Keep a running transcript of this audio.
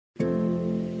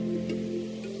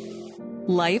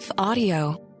Life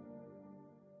Audio.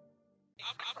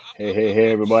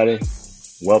 Hey, everybody.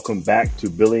 Welcome back to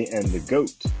Billy and the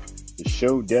Goat, the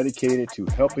show dedicated to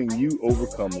helping you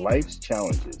overcome life's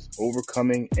challenges,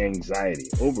 overcoming anxiety,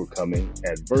 overcoming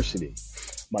adversity.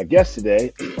 My guest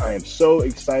today, I am so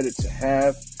excited to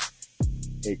have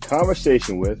a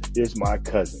conversation with, is my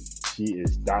cousin. She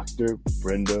is Dr.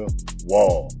 Brenda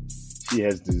Wall. She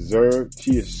has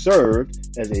served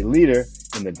as a leader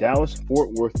in the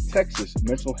Dallas-Fort Worth, Texas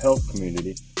mental health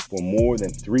community for more than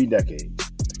 3 decades.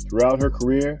 Throughout her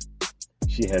career,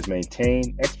 she has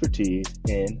maintained expertise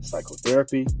in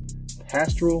psychotherapy,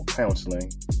 pastoral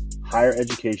counseling, higher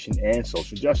education, and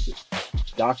social justice.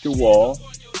 Dr. Wall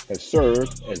has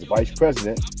served as vice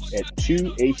president at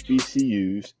 2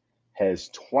 HBCUs, has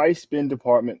twice been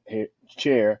department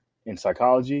chair in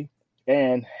psychology,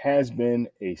 and has been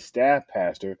a staff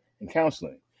pastor in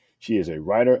counseling. She is a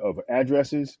writer of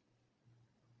addresses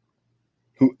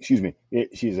she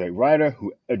is a writer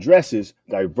who addresses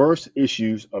diverse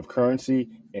issues of currency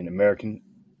in American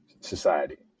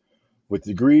society. With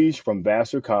degrees from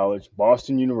Vassar College,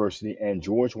 Boston University, and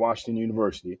George Washington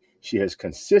University, she has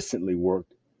consistently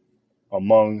worked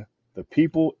among the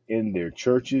people in their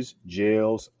churches,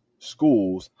 jails,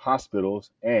 schools,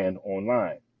 hospitals, and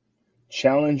online,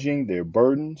 challenging their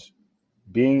burdens,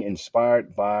 being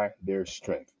inspired by their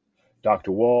strength.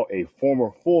 Dr. Wall, a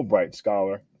former Fulbright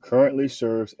scholar, currently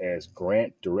serves as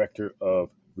Grant Director of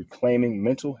Reclaiming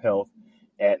Mental Health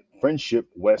at Friendship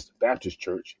West Baptist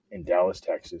Church in Dallas,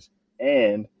 Texas,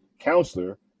 and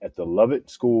counselor at the Lovett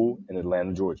School in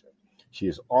Atlanta, Georgia. She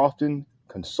is often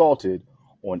consulted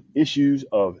on issues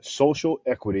of social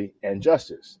equity and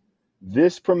justice.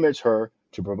 This permits her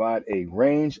to provide a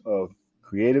range of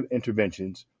creative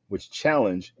interventions which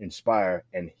challenge, inspire,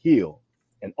 and heal,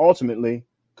 and ultimately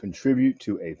contribute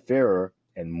to a fairer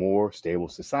and more stable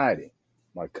society.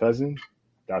 My cousin,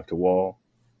 Dr. Wall,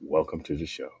 welcome to the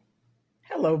show.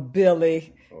 Hello,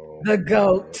 Billy, the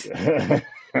goat.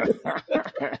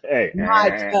 Hey.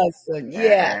 My cousin,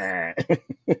 yes.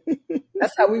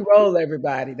 That's how we roll,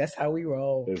 everybody. That's how we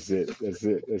roll. That's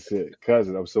it.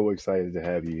 Cousin, I'm so excited to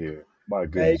have you here. My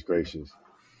goodness gracious.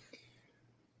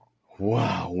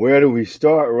 Wow, where do we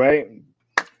start, right?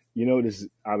 You know, this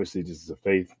is a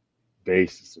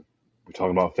faith-based, we're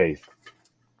talking about faith.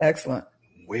 Excellent.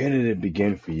 Where did it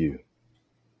begin for you?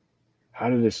 How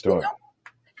did it start?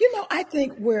 I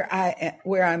think where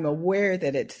I'm aware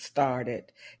that it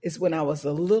started is when I was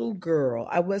a little girl.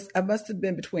 I must have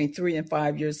been between 3 and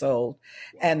 5 years old,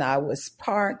 and I was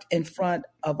parked in front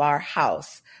of our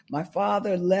house. My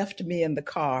father left me in the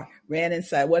car, ran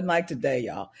inside. It wasn't like today,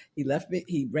 y'all.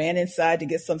 He ran inside to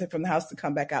get something from the house to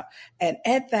come back out. And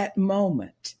at that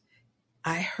moment,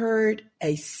 I heard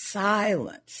a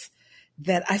silence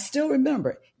that I still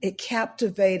remember. It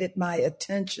captivated my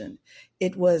attention.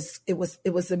 It was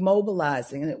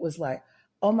immobilizing, and it was like,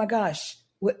 oh my gosh,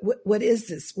 what is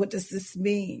this? What does this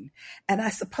mean? And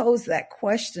I suppose that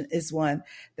question is one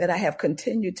that I have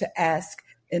continued to ask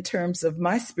in terms of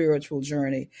my spiritual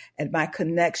journey and my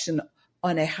connection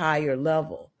on a higher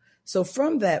level. So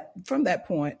from that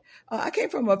point, I came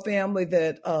from a family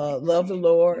that loved the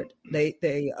Lord.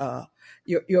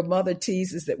 Your mother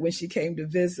teases that when she came to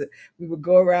visit, we would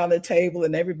go around the table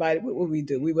and everybody, what would we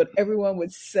do? Everyone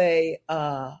would say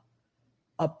a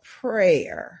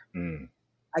prayer.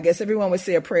 I guess everyone would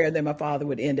say a prayer. Then my father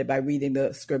would end it by reading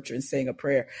the scripture and saying a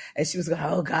prayer. And she was going,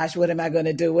 oh gosh, what am I going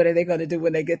to do? What are they going to do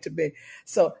when they get to me?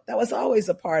 So that was always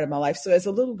a part of my life. So as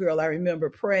a little girl, I remember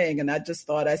praying, and I just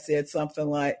thought I said something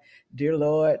like, dear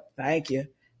Lord, thank you.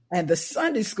 And the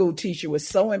Sunday school teacher was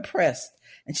so impressed.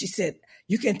 And she said,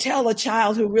 you can tell a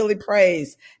child who really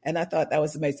prays. And I thought that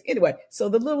was amazing. Anyway, so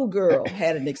the little girl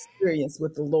had an experience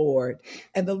with the Lord,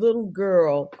 and the little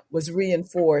girl was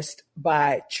reinforced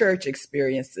by church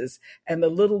experiences. And the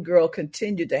little girl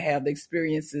continued to have the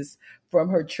experiences from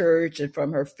her church and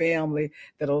from her family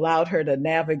that allowed her to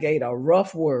navigate a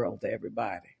rough world,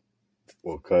 everybody.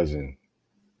 Well, cousin,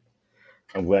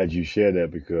 I'm glad you shared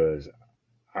that, because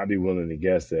I'd be willing to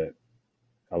guess that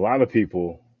a lot of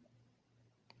people,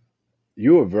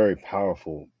 you're a very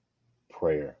powerful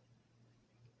prayer.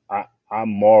 I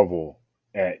marvel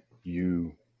at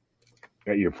you,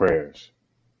 at your prayers.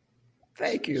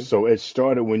 Thank you. So it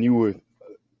started when you were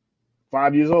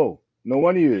 5 years old. No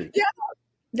wonder you.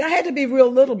 Yeah, I had to be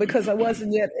real little because I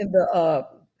wasn't yet in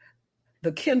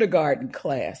the kindergarten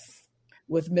class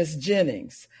with Miss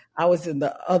Jennings. I was in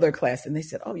the other class, and they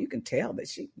said, "Oh, you can tell that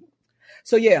she."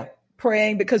 So yeah.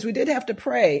 Praying, because we did have to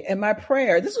pray. And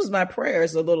this was my prayer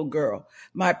as a little girl.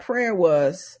 My prayer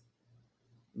was,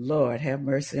 Lord, have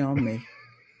mercy on me.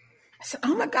 I said,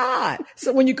 oh my God.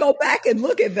 So when you go back and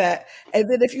look at that, and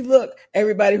then if you look,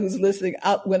 everybody who's listening,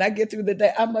 when I get through the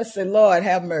day, I must say, Lord,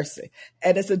 have mercy.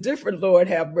 And it's a different Lord,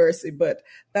 have mercy. But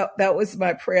that was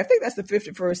my prayer. I think that's the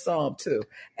 51st Psalm too.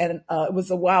 And it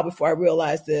was a while before I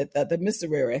realized that the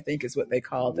Miserere, I think is what they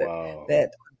called it, Wow.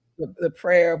 that the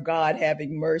prayer of God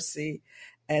having mercy.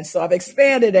 And so I've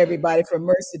expanded everybody from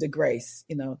mercy to grace.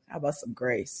 How about some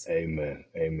grace? Amen.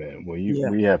 Amen. Well, Yeah.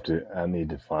 we have to. I need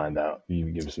to find out. You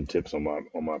can give me some tips on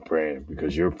my praying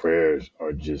because your prayers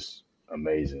are just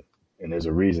amazing. And there's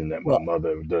a reason that my Well,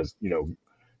 mother does.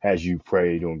 Has you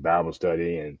pray during Bible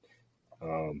study and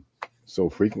um, so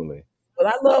frequently. But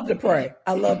I love to pray.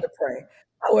 I love to pray.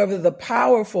 However, the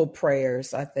powerful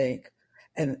prayers, I think,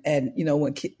 and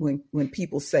when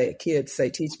people say, kids say,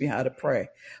 "Teach me how to pray,"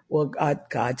 well,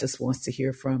 God just wants to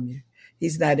hear from you.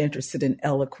 He's not interested in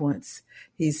eloquence.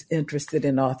 He's interested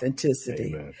in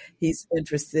authenticity. Amen. He's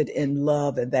interested in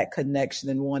love and that connection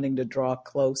and wanting to draw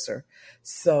closer.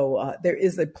 So there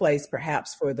is a place,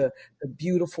 perhaps, for the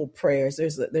beautiful prayers.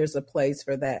 There's a place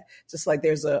for that. Just like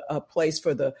there's a place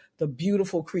for the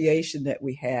beautiful creation that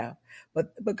we have.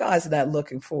 But God's not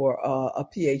looking for a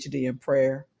PhD in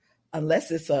prayer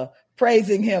unless it's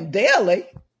praising Him daily.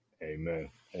 Amen.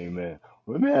 Amen.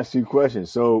 Let me ask you a question.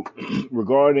 So,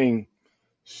 regarding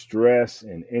stress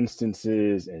and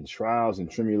instances and trials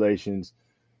and tribulations,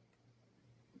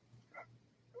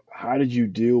 how did you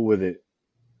deal with it?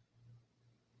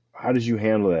 How did you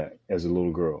handle that as a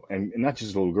little girl? And not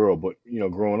just a little girl, but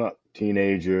growing up,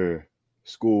 teenager,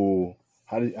 school.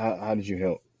 How did you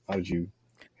help? How did you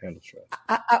handle stress?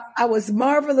 I was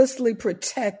marvelously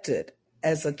protected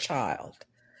as a child.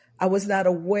 I was not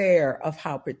aware of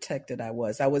how protected I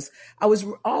was. I was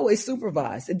always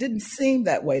supervised. It didn't seem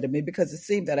that way to me because it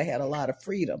seemed that I had a lot of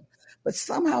freedom. But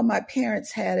somehow my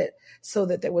parents had it so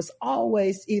that there was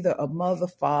always either a mother,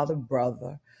 father,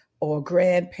 brother, or a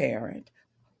grandparent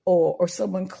or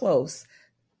someone close.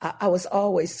 I was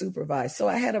always supervised. So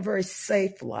I had a very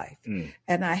safe life. Mm.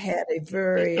 And I had a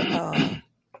very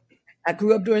I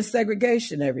grew up during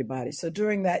segregation, everybody. So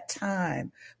during that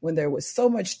time when there was so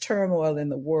much turmoil in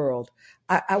the world,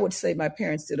 I would say my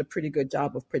parents did a pretty good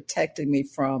job of protecting me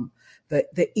from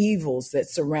the evils that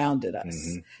surrounded us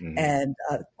Mm-hmm, mm-hmm. and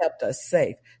kept us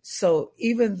safe. So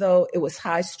even though it was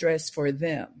high stress for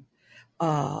them,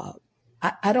 uh,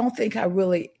 I don't think I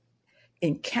really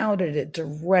encountered it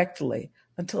directly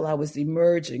until I was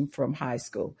emerging from high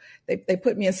school. They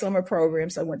put me in summer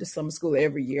programs. I went to summer school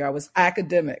every year. I was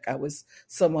academic. I was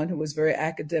someone who was very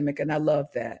academic, and I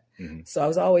loved that. Mm-hmm. So I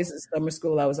was always in summer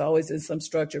school. I was always in some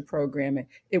structured programming.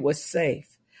 It was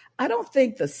safe. I don't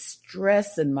think the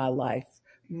stress in my life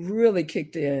really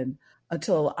kicked in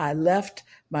until I left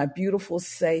my beautiful,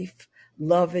 safe,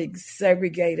 loving,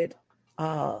 segregated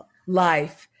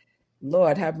life.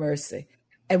 Lord have mercy,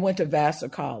 and went to Vassar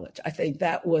College. I think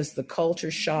that was the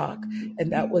culture shock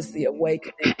and that was the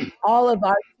awakening. All of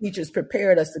our teachers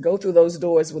prepared us to go through those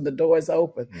doors when the doors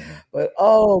opened. Mm-hmm. But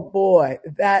oh boy,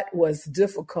 that was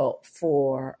difficult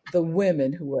for the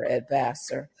women who were at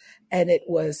Vassar. And it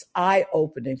was eye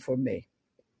opening for me.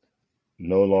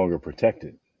 No longer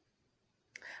protected.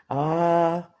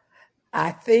 Ah,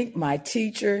 I think my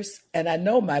teachers and I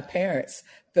know my parents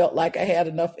felt like I had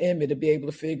enough in me to be able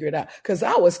to figure it out. Because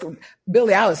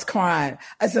Billy, I was crying.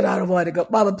 I said, I don't want to go.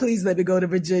 Mama, please let me go to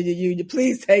Virginia Union.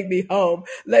 Please take me home.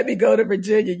 Let me go to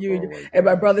Virginia Oh Union. my And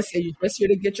my God. brother said, you're just here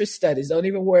to get your studies. Don't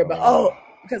even worry about,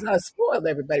 because I was spoiled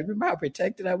everybody. Remember how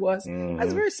protected I was? I was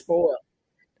Mm-hmm. very spoiled.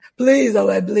 Please,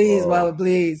 please, Oh, Mama,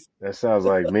 please. that sounds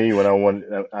like me when I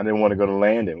didn't want to go to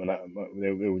Landon when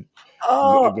they would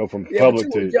Oh, go from yeah, but public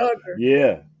you were to younger.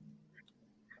 yeah.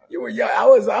 You were young. I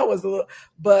was a little,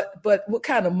 but what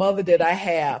kind of mother did I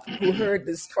have who heard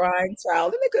this crying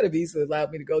child? And they could have easily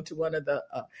allowed me to go to one of the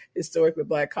historically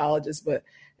Black colleges, but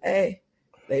hey,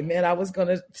 they meant I was going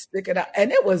to stick it out,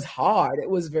 and it was hard. It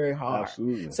was very hard.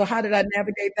 Absolutely. So how did I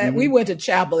navigate that? We Mm-hmm. went to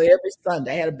chapel every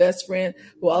Sunday. I had a best friend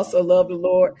who also loved the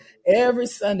Lord. Every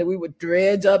Sunday we would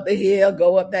dredge up the hill,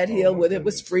 go up that Oh hill my when it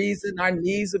was goodness. freezing. Our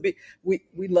knees would be. We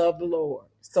loved the Lord.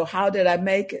 So how did I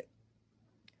make it?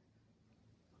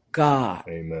 God.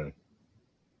 Amen.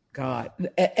 God.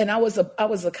 And I was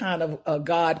a kind of a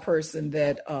God person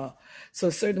that so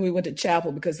certainly we went to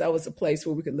chapel because that was a place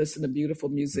where we could listen to beautiful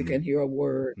music Mm-hmm. and hear a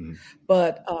word. Mm-hmm.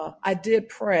 But I did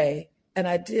pray, and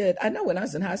I know when I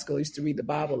was in high school I used to read the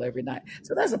Bible every night.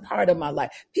 So that's a part of my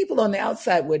life. People on the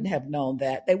outside wouldn't have known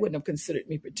that. They wouldn't have considered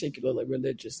me particularly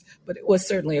religious, but it was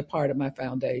certainly a part of my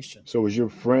foundation. So was your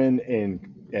friend in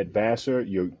at Vassar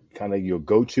your kind of your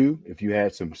go-to if you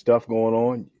had some stuff going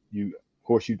on? You of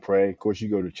course you'd pray, of course you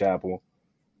go to chapel.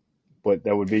 but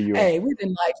that would be your. Hey, we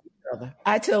didn't like each other.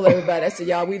 I tell everybody, I said,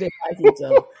 y'all, we didn't like each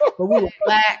other. But we were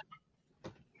black.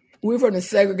 We were from the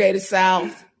segregated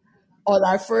South. On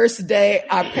our first day,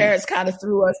 our parents kind of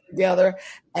threw us together.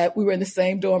 We were in the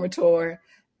same dormitory.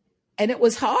 And it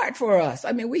was hard for us.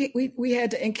 I mean, we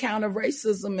had to encounter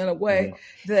racism in a way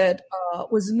that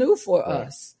was new for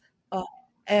us.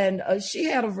 And she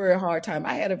had a very hard time.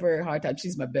 I had a very hard time.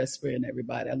 She's my best friend,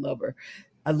 everybody. I love her.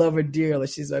 I love her dearly.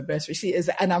 She's my best friend. She is,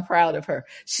 and I'm proud of her.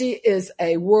 She is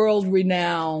a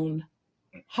world-renowned,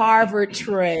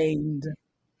 Harvard-trained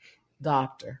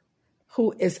doctor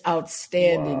who is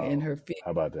outstanding in her field.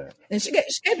 How about that? And she gave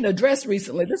an address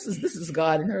recently. This is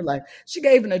God in her life. She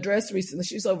gave an address recently.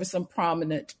 She's over some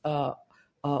prominent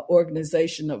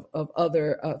organization of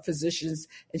other physicians,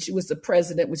 and she was the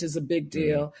president, which is a big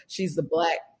deal. She's the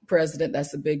black president.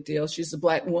 That's a big deal. She's the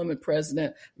black woman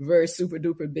president, very super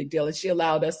duper big deal. And she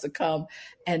allowed us to come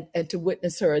and to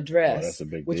witness her address, that's a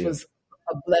big which deal. was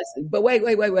a blessing. But wait.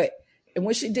 And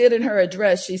when she did in her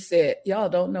address, she said, y'all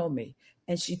don't know me.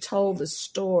 And she told the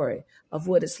story of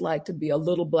what it's like to be a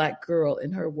little black girl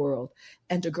in her world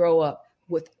and to grow up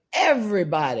with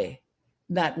everybody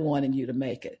not wanting you to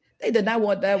make it. They did not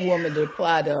want that woman to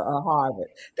apply to Harvard.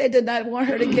 They did not want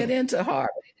her to get into Harvard.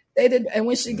 They did, and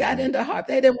when she got into Harvard,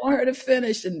 they didn't want her to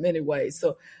finish in many ways.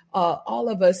 So all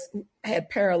of us had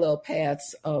parallel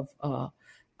paths of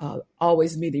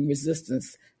always meeting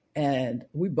resistance, and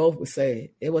we both would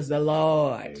say it was the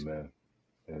Lord.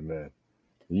 Amen.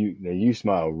 You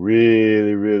smile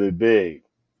really, really big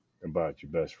about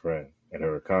your best friend and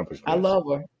her accomplishments. I love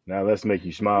her. Now let's make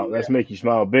you smile. Yeah. Let's make you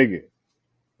smile bigger.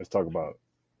 Let's talk about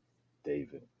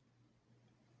David.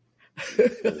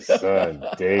 His son,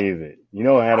 David. You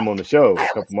know, I had him on the show a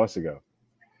couple months ago.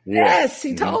 Yeah. Yes,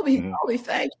 he told me. He told me,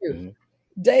 thank you.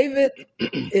 David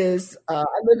is, I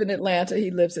live in Atlanta.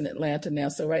 He lives in Atlanta now.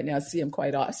 So right now I see him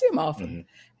quite often. I see him often.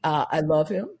 I love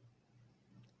him.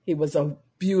 He was a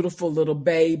beautiful little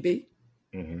baby.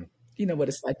 You know what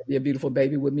it's like to be a beautiful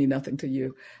baby would mean nothing to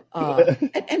you.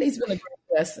 And he's been a great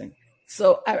blessing.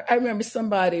 So I remember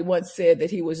somebody once said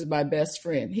that he was my best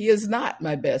friend. He is not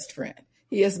my best friend.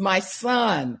 He is my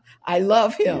son. I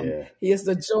love him. Yeah. He is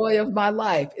the joy of my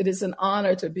life. It is an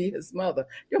honor to be his mother.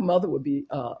 Your mother would be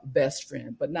best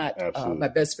friend, but not my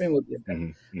best friend would be a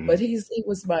best. But he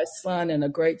was my son, and a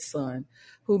great son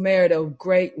who married a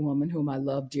great woman whom I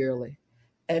love dearly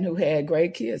and who had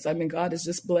great kids. I mean, God is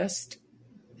just blessed.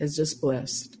 It's just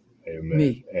blessed. Amen.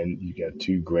 Me. And you got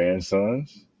 2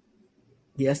 grandsons?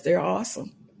 Yes, they're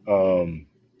awesome.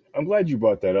 I'm glad you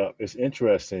brought that up. It's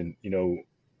interesting. You know,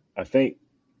 I think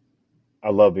I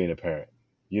love being a parent.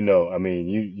 You know, I mean,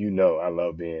 you know, I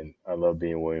love being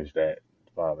William's dad,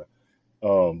 father.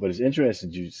 But it's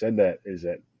interesting you said that, is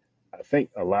that I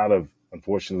think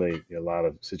unfortunately, a lot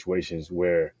of situations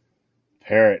where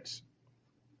parents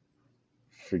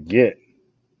forget,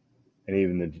 and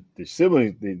even the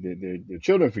siblings, the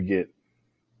children forget,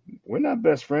 we're not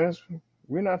best friends.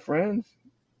 We're not friends.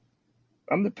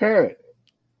 I'm the parent.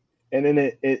 And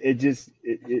then it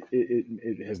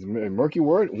has murky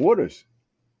waters.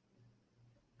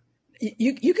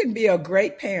 You can be a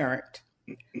great parent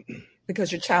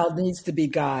because your child needs to be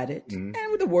guided. And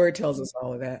the word tells us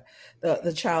all of that.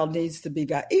 The child needs to be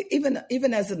guided,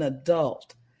 even as an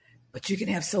adult. But you can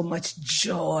have so much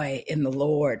joy in the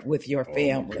Lord with your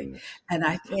family. And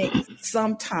I think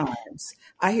sometimes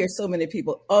I hear so many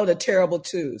people, the terrible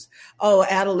twos.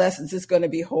 Adolescence is going to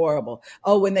be horrible.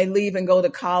 When they leave and go to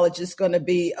college, it's going to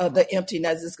be the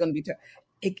emptiness is going to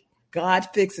be God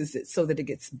fixes it so that it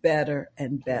gets better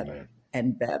and better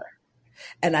and better.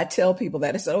 And I tell people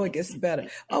that. I say, it gets better.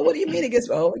 What do you mean it gets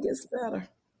better? It gets better.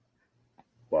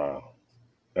 Wow.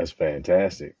 That's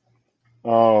fantastic.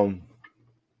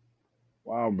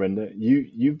 Wow, Brenda,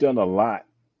 you've done a lot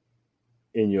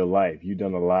in your life. You've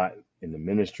done a lot in the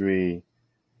ministry.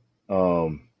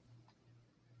 Do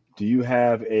you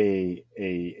have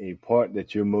a part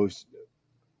that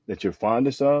you're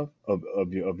fondest of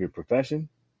your profession,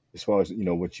 as far as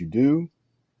what you do,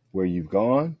 where you've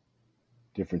gone,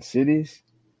 different cities?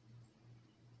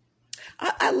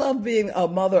 I love being a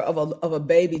mother of a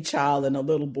baby child and a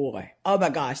little boy. Oh my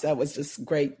gosh, that was just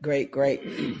great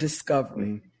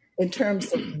discovery. In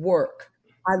terms of work,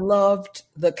 I loved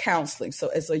the counseling. So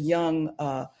as a young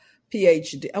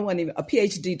PhD, I wasn't even a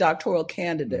PhD doctoral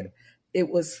candidate. I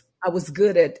was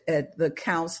good at the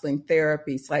counseling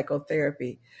therapy,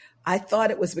 psychotherapy. I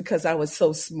thought it was because I was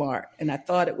so smart, and I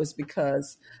thought it was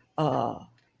because I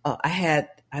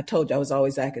told you I was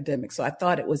always academic. So I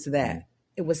thought it was that.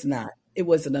 It was not. it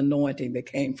was an anointing that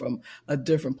came from a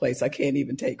different place. I can't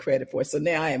even take credit for it. So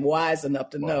now I am wise enough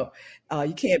to Wow. know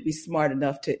you can't be smart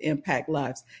enough to impact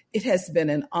lives. It has been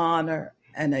an honor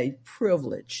and a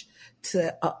privilege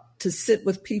to sit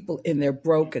with people in their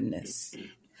brokenness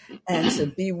and to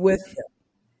be with them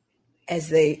as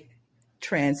they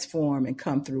transform and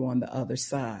come through on the other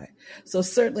side. So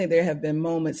certainly there have been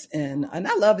moments and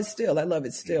I love it still. I love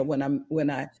it still when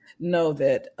I know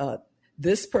that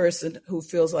this person who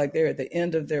feels like they're at the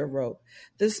end of their rope,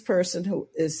 this person who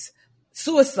is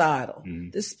suicidal,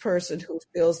 this person who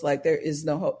feels like there is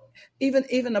no hope,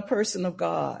 even a person of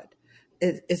God.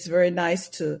 It's very nice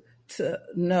to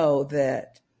know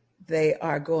that they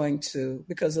are going to,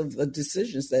 because of the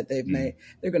decisions that they've made,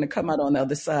 they're going to come out on the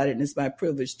other side, and it's my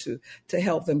privilege to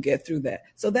help them get through that.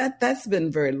 So that's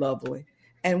been very lovely.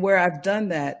 And where I've done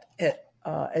that,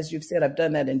 as you've said, I've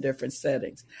done that in different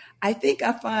settings. I think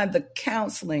I find the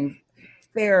counseling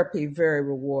therapy very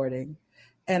rewarding,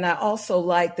 and I also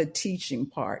like the teaching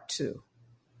part too.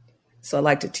 So I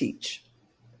like to teach.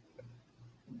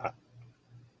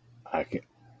 I can.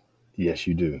 Yes,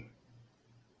 you do.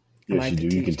 I Yes, like you to do.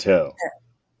 You can teach. tell.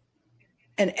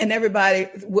 And everybody,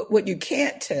 what you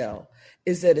can't tell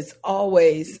is that it's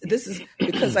always, this is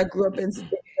because I grew up in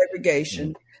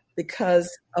segregation, because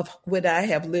of what I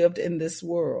have lived in this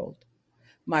world.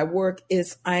 My work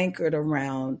is anchored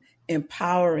around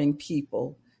empowering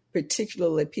people,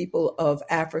 particularly people of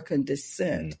African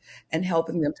descent, and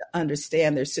helping them to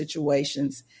understand their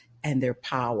situations and their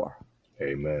power.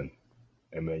 Amen.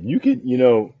 Amen. You can, you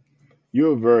know,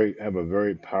 you have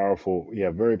very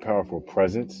powerful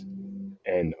presence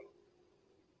and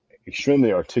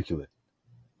extremely articulate.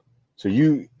 So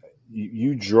you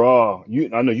draw you.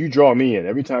 I know you draw me in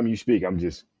every time you speak. I'm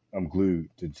glued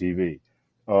to TV.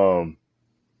 Um,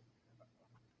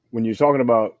 when you're talking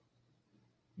about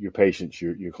your patients,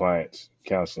 your clients,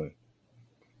 counseling,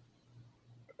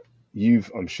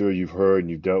 I'm sure you've heard and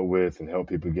you've dealt with and helped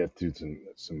people get through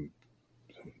some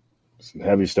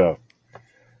heavy stuff.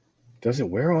 Does it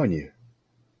wear on you?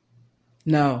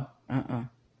 No,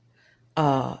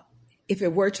 uh, if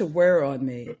it were to wear on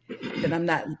me, then I'm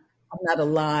not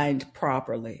aligned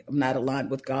properly. I'm not aligned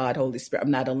with God, Holy Spirit.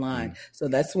 I'm not aligned. Mm, So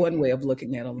that's one way of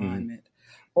looking at mm, alignment.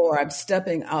 Or I'm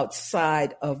stepping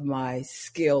outside of my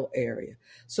skill area.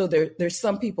 So there's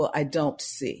some people I don't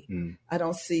see. mm, I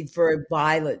don't see very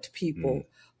violent mm, people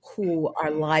who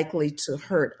are likely to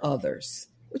hurt others,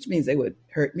 which means they would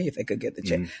hurt me if they could get the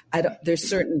chance. mm. There's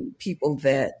certain people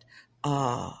that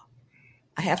uh,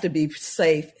 I have to be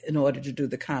safe in order to do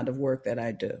the kind of work that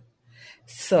I do.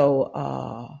 So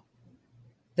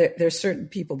there's certain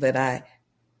people that I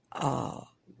uh,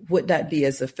 would not be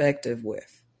as effective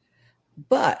with.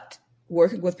 But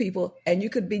working with people, and you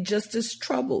could be just as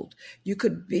troubled. You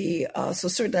could be so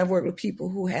certainly. I've worked with people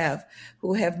who have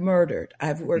murdered.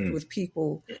 I've worked Mm, with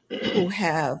people who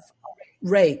have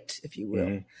raped, if you will.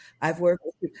 mhm. I've worked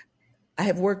with I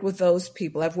have worked with those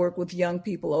people. I've worked with young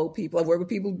people, old people. I've worked with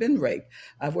people who've been raped.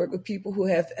 I've worked with people who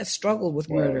have struggled with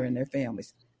murder Wow. in their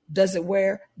families. Does it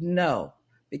wear? No,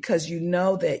 because you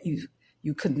know that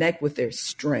you connect with their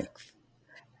strength.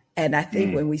 And I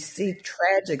think Mm, when we see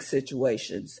tragic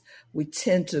situations, we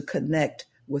tend to connect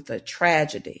with a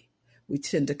tragedy. We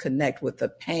tend to connect with the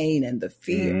pain and the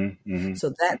fear. mhm, mhm. So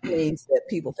that means that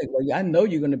people think, well, yeah, I know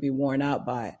you're going to be worn out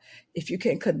by it. If you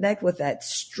can connect with that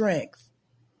strength,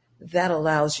 that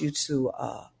allows you to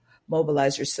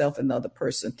mobilize yourself and the other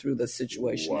person through the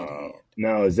situation at hand. Wow.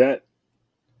 Now, is that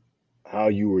how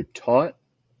you were taught,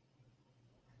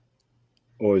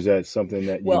 or is that something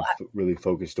that Well, you've really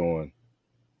focused on?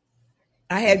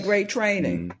 I had Just, great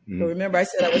training. mm, So mm, remember, I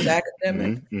said I was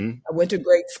academic. mm, mm, I went to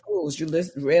great schools.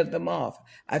 Read them off.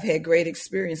 I've had great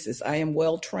experiences. I am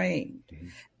well trained.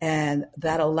 mm. And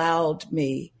that allowed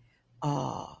me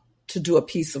uh, to do a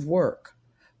piece of work.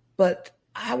 But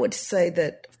I would say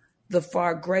that the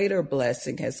far greater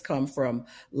blessing has come from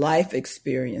life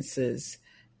experiences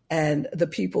and the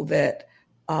people that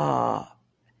uh,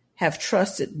 have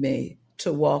trusted me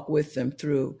to walk with them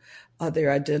through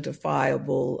their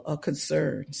identifiable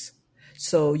concerns.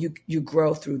 So you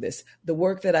grow through this. The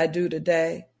work that I do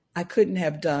today, I couldn't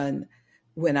have done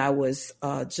when I was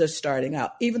just starting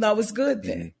out, even though I was good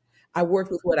then. Mhm. I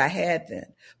worked with what I had then,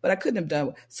 but I couldn't have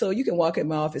done. So you can walk in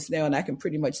my office now, and I can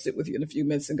pretty much sit with you in a few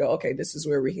minutes and go, "Okay, this is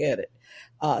where we're headed."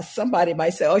 Somebody might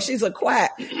say, "Oh, she's a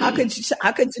quack. How could you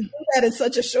do that in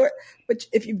such a short?" But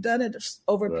if you've done it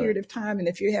over a Right. period of time, and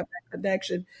if you have that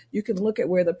connection, you can look at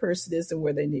where the person is and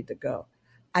where they need to go.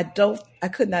 I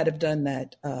could not have done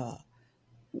that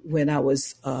when I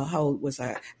was, how old was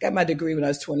I? Got my degree when I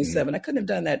was Mm. 27. I couldn't have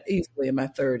done that easily in my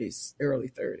 30s, early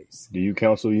 30s. Do you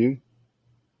counsel you?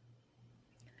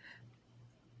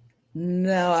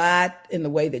 No, not in the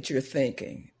way that you're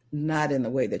thinking. Not in the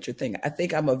way that you're thinking. I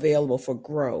think I'm available for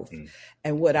growth. Mm.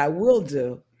 And what I will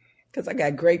do, because I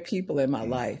got great people in my Mm.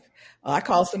 life. I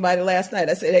called somebody last night.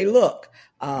 I said, hey, look,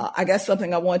 I got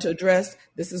something I want to address.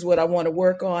 This is what I want to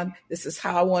work on. This is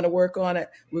how I want to work on it.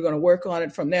 We're going to work on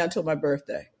it from now until my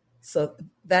birthday. So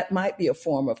that might be a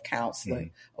form of counseling,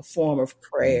 Mm. a form of Mm.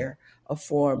 prayer, a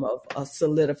form of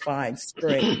solidifying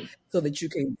strength so that you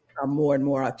can become more and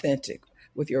more authentic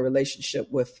with your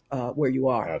relationship with where you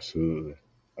are. Absolutely.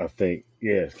 I think,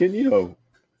 yeah,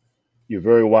 you're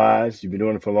very wise. You've been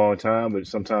doing it for a long time, but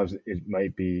sometimes it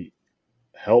might be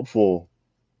helpful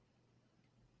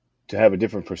to have a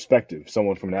different perspective,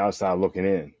 someone from the outside looking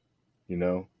in, you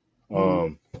know?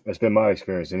 Mm. That's been my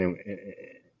experience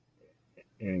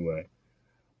anyway.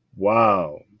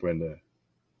 Wow, Brenda.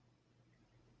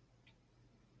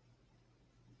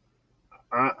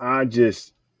 I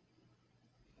just,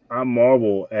 I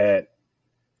marvel at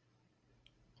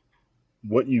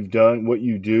what you've done, what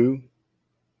you do,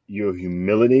 your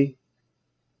humility,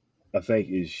 I think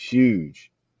is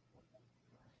huge.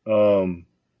 Um,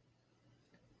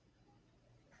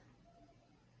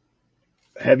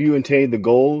 have you attained the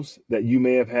goals that you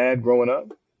may have had growing up?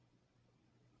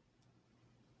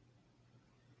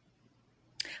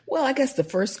 Well, I guess the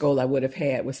first goal I would have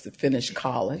had was to finish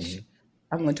college. Hmm.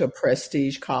 I went to a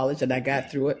prestige college and I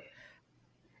got through it.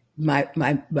 My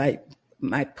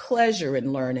pleasure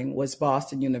in learning was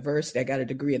Boston University. I got a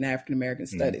degree in African American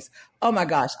Hmm. Studies. Oh my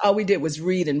gosh, all we did was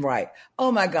read and write.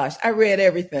 Oh my gosh, I read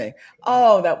everything.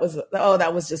 Oh, that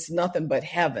was just nothing but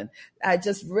heaven. I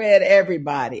just read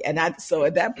everybody, and I so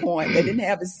at that point they didn't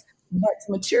have as much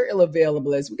material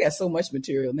available as we got so much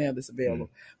material now that's Hmm. available.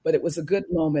 But it was a good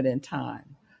moment in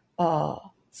time. Uh,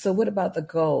 so what about the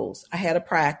goals? I had a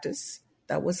practice.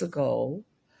 That was a goal.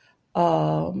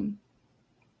 Um,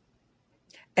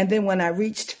 and then when I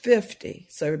reached 50,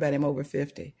 so everybody, I'm over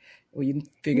 50. Well, you can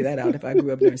figure that out if I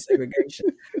grew up during segregation.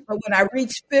 But when I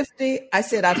reached 50, I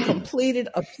said, I've completed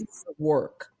a piece of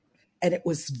work. And it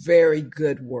was very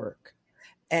good work.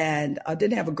 And I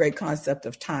didn't have a great concept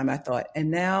of time, I thought.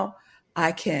 And now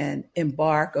I can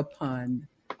embark upon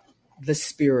the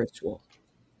spiritual.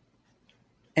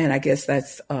 And I guess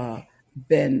that's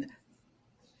been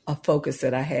a focus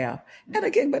that I have. And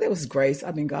again, but it was grace.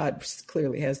 I mean, God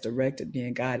clearly has directed me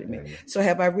and guided me. Amen. So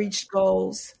have I reached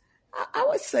goals? I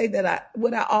would say that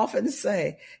what I often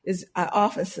say is I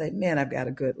often say, man, I've got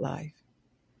a good life.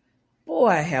 Boy,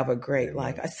 I have a great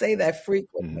life. Amen. I say that Hmm.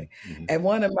 frequently. Hmm. And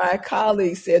one of my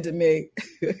colleagues said to me,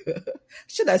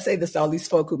 should I say this to all these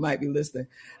folk who might be listening?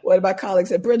 One of my colleagues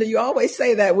said, Brenda, you always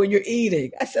say that when you're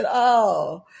eating. I said,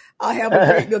 oh, I'll have a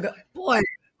great meal. Boy, I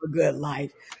have a good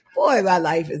life. Boy, my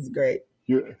life is great.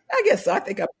 you're, I guess so. I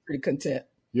think I'm pretty content.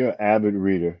 you're an avid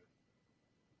reader.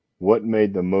 What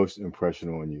made the most impression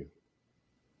on you?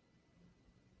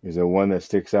 Is there one that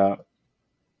sticks out?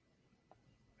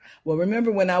 Well,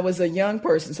 remember when I was a young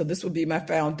person, so this would be my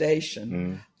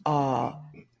foundation. Mm. Uh,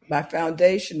 my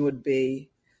foundation would be,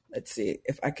 let's see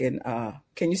if I can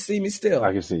you see me I still?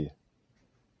 can see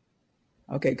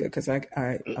Okay, good, because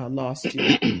I lost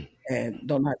you you. and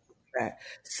don't have to do that.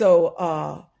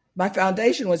 So my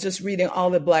foundation was just reading all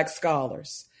the Black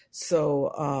scholars.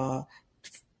 So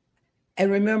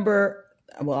and remember,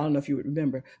 well, I don't know if you would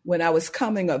remember, when I was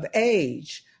coming of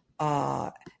age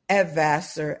uh, at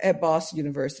Vassar, at Boston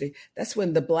University, that's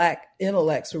when the Black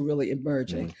intellects were really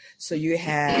emerging. Hmm. So you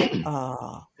had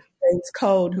James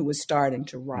Cone, who was starting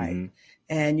to write, Hmm.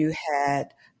 and you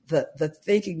had the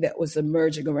thinking that was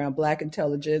emerging around Black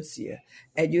intelligentsia,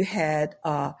 and you had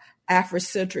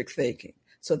Afrocentric thinking.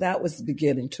 So that was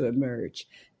beginning to emerge.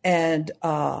 And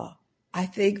I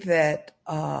think that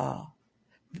that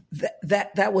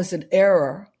was an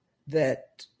error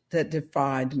that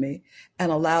defined me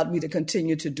and allowed me to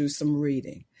continue to do some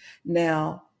reading.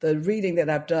 Now, the reading that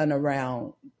I've done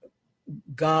around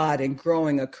God and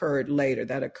growing occurred later.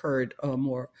 That occurred at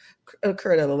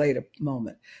a later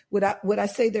moment. Would I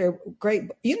say they're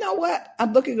great? You know what?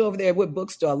 I'm looking over there. What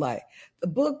books do I like? The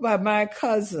book by my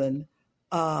cousin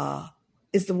uh,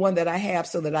 is the one that I have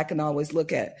so that I can always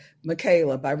look at.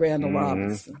 Michaela by Randall Hmm.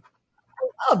 Robinson.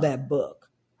 I love that book.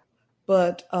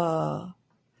 But there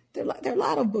are a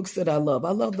lot of books that I love.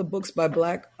 I love the books by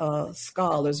Black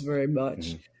scholars very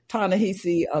much. Hmm.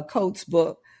 Ta-Nehisi Coates'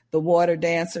 book, The Water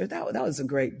Dancer, that was a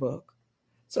great book.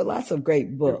 So lots of great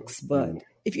You, books. But you,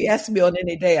 if you ask me on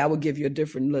any day, I would give you a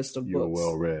different list of you're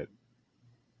well books. read.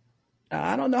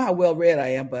 I don't know how well read I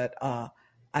am, but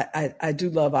I do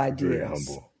love Very ideas.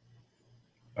 humble.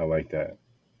 I like that.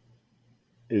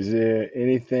 Is there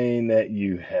anything that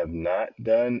you have not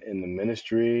done in the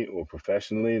ministry or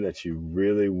professionally that you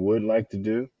really would like to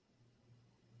do?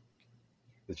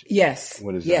 Yes,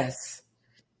 What is that? yes.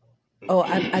 Oh,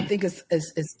 I think it's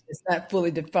not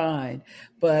fully defined,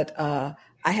 but I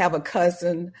have a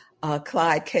cousin,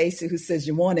 Clyde Casey, who says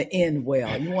you want to end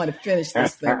well, you want to finish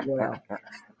this thing well,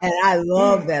 and I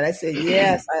love that. I said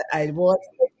yes, I want to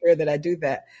make sure that I do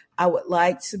that. I would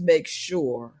like to make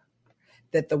sure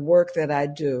that the work that I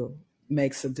do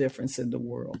makes a difference in the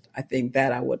world. I think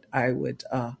that I would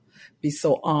be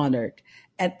so honored,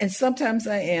 and sometimes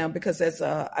I am because as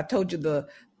I told you the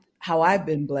how I've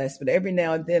been blessed, but every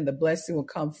now and then the blessing will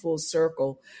come full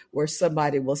circle where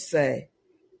somebody will say,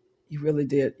 you really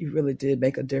did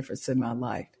make a difference in my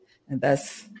life. And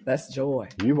that's joy.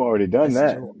 You've already done That's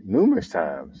that joy. numerous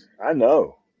times. I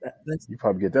know. That's You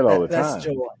probably get that all the that's time.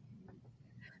 joy.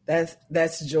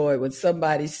 That's joy when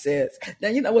somebody says. Now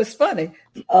you know what's funny.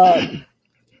 Uh,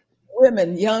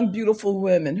 Women, young, beautiful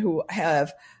women who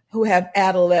have Hmm.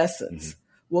 adolescents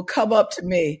will come up to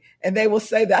me and they will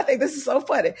say that I think this is so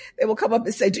funny. They will come up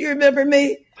and say, "Do you remember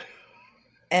me?"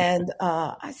 And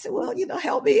I said, "Well,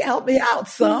 help me out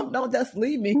some. Don't just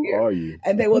leave me Who here." are you?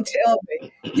 And they will tell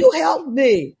me, "You helped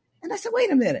me." And I said,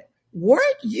 "Wait a minute.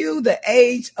 Weren't you the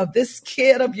age of this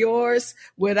kid of yours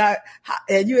when I?"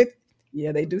 And you,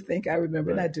 yeah, they do think I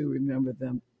remember, and I Right. do remember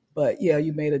them. But yeah,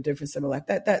 you made a difference in my life.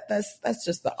 That's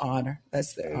just the honor.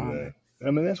 That's the Amen. honor.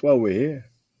 I mean, that's why we're here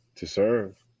to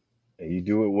serve, and you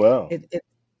do it well. It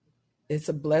it's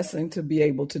a blessing to be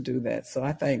able to do that. So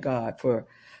I thank God for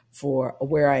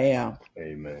where I am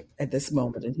Amen. at this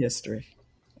moment in history.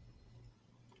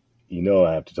 You know,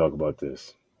 I have to talk about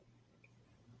this.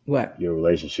 What? Your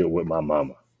relationship with my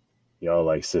mama. Y'all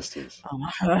like sisters.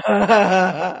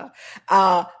 I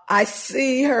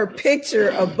see her picture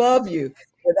above you.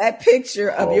 That picture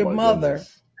of Oh your my mother.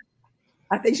 goodness.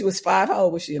 I think she was 5. How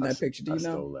old was she in I, that picture? Do I you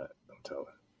know? stole that. Don't tell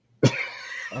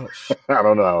Oh, her. I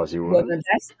don't know how she well, was. then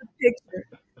that's the picture.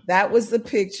 That was the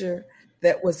picture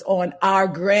that was on our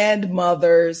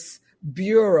grandmother's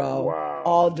bureau Wow.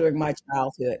 all during my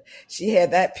childhood. She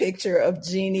had that picture of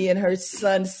Jeannie in her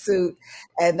sunsuit,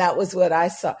 and that was what I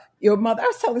saw. Your mother, I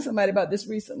was telling somebody about this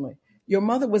recently. Your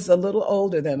mother was a little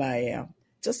older than I am,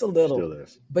 just a Still little,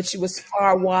 is. but she was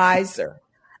far wiser.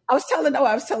 I was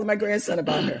telling my grandson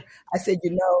about her. I said,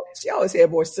 she always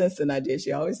had more sense than I did.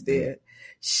 She always Mm, did.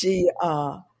 She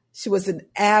she was an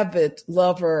avid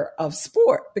lover of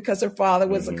sport because her father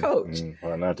was a coach.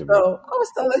 Hard not to So be. I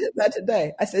was telling him that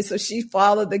today. I said, so she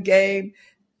followed the game.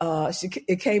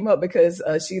 It came up because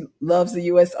she loves the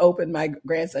U.S. Open. My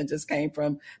grandson just came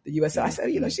from the U.S. I said,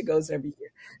 Mm-hmm. she goes every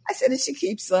year. I said, and she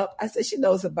keeps up. I said, she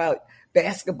knows about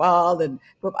basketball and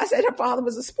but I said her father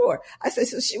was a sport. I said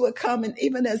so she would come and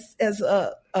even as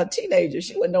a teenager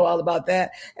she would know all about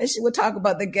that and she would talk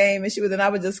about the game and I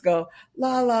would just go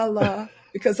la la la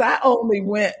because I only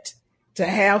went to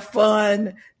have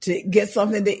fun, to get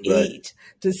something to Right. eat,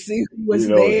 to see who You was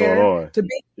know what's going there, on. to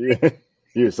be.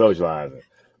 You're socializing.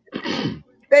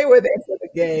 They were there for the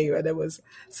game, and it was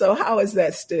so. How is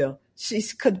that still? She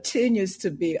continues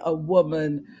to be a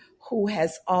woman who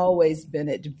has always been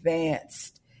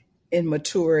advanced in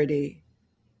maturity,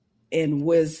 in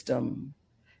wisdom,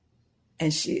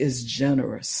 and she is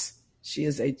generous.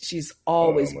 She's Oh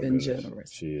always my been goodness.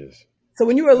 generous. She is. So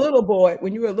when you were a little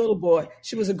boy,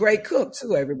 she was a great cook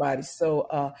too, everybody. So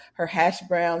her hash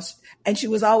browns, and she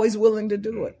was always willing to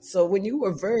do Mm. it. So when you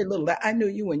were very little, I knew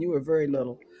you when you were very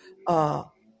little, uh,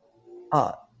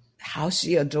 uh, how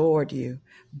she adored you.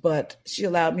 But she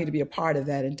allowed me to be a part of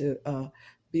that and to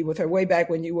be with her way back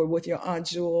when you were with your Aunt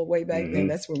Jewel, way back then. Mm-hmm.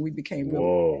 That's when we became really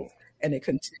Whoa. close. And it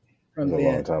continued That's from a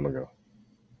long then. time ago.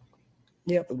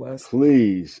 Yep, it was.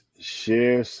 Please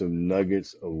share some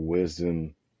nuggets of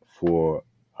wisdom for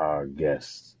our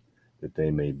guests that they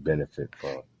may benefit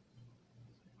from.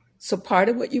 So part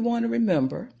of what you want to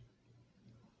remember,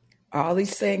 all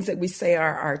these things that we say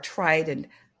are trite and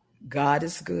God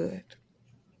is good.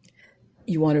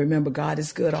 You want to remember God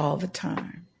is good all the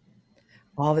time.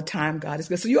 All the time, God is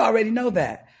good. So you already know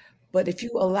that. But if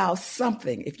you allow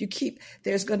something, if you keep,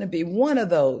 there's going to be one of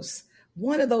those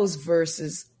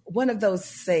verses, one of those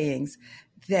sayings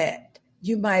that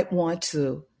you might want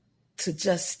to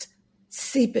just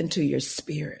seep into your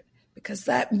spirit because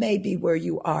that may be where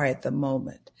you are at the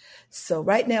moment. So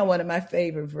right now, one of my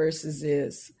favorite verses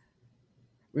is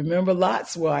remember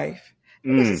Lot's wife.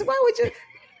 Because she Mm. said, why would you?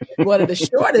 One of the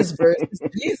shortest verses,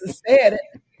 Jesus said it.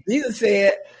 Jesus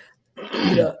said,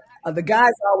 you know, The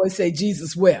guys always say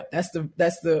Jesus wept. That's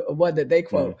the one that they Mm,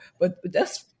 quote. But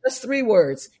that's 3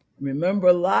 words.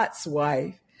 Remember Lot's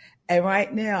wife. And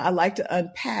right now, I like to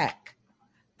unpack,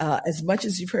 as much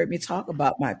as you've heard me talk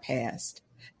about my past,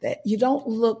 that you don't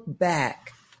look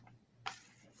back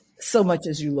so much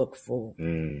as you look forward.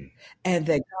 mm, And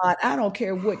that God, I don't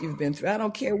care what you've been through. I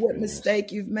don't care what yes.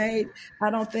 mistake you've made. I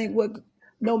don't think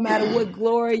no matter what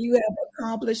glory you have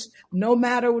accomplished, no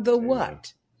matter the Amen.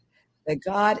 what, that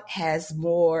God has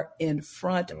more in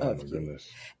front Oh of my you. goodness.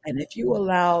 And if you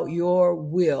allow your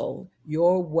will,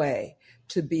 your way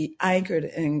to be anchored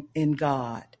in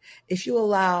God, if you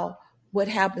allow what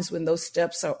happens when those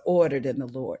steps are ordered in the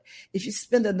Lord, if you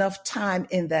spend enough time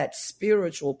in that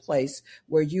spiritual place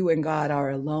where you and God are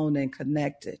alone and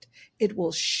connected, it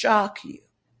will shock you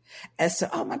as to,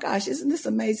 oh my gosh, isn't this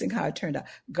amazing how it turned out?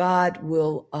 God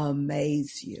will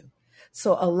amaze you.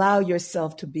 So allow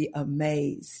yourself to be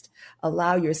amazed.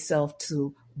 Allow yourself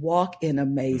to walk in Mm,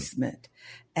 amazement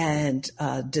and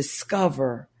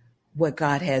discover what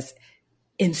God has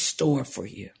in store for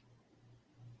you.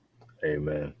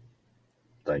 amen.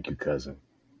 Thank you, cousin.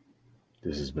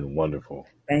 This has been wonderful.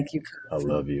 Thank you, I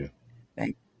love cousin. you.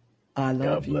 Thank, I God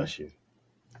love you. bless you.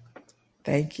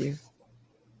 Thank you.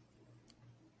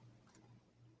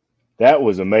 That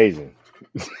was amazing.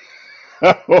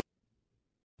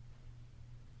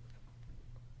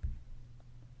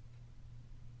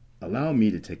 Allow me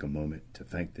to take a moment to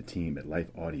thank the team at Life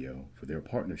Audio for their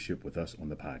partnership with us on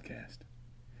the podcast.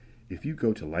 If you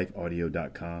go to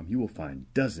lifeaudio.com, you will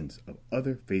find dozens of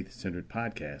other faith-centered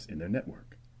podcasts in their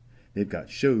network. They've got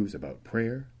shows about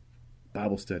prayer,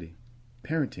 Bible study,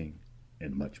 parenting,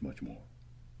 and much, much more.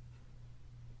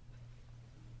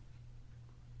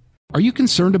 Are you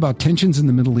concerned about tensions in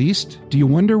the Middle East? Do you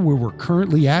wonder where we're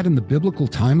currently at in the biblical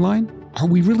timeline? Are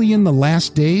we really in the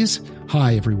last days?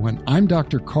 Hi, everyone. I'm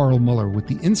Dr. Carl Muller with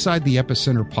the Inside the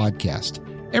Epicenter podcast.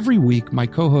 Every week, my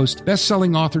co-host,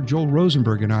 best-selling author Joel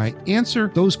Rosenberg and I answer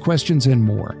those questions and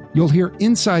more. You'll hear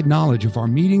inside knowledge of our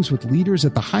meetings with leaders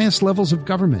at the highest levels of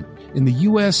government in the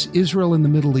U.S., Israel, and the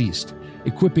Middle East,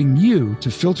 equipping you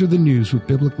to filter the news with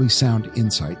biblically sound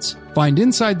insights. Find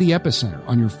Inside the Epicenter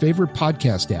on your favorite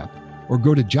podcast app or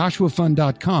go to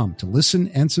joshuafund.com to listen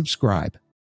and subscribe.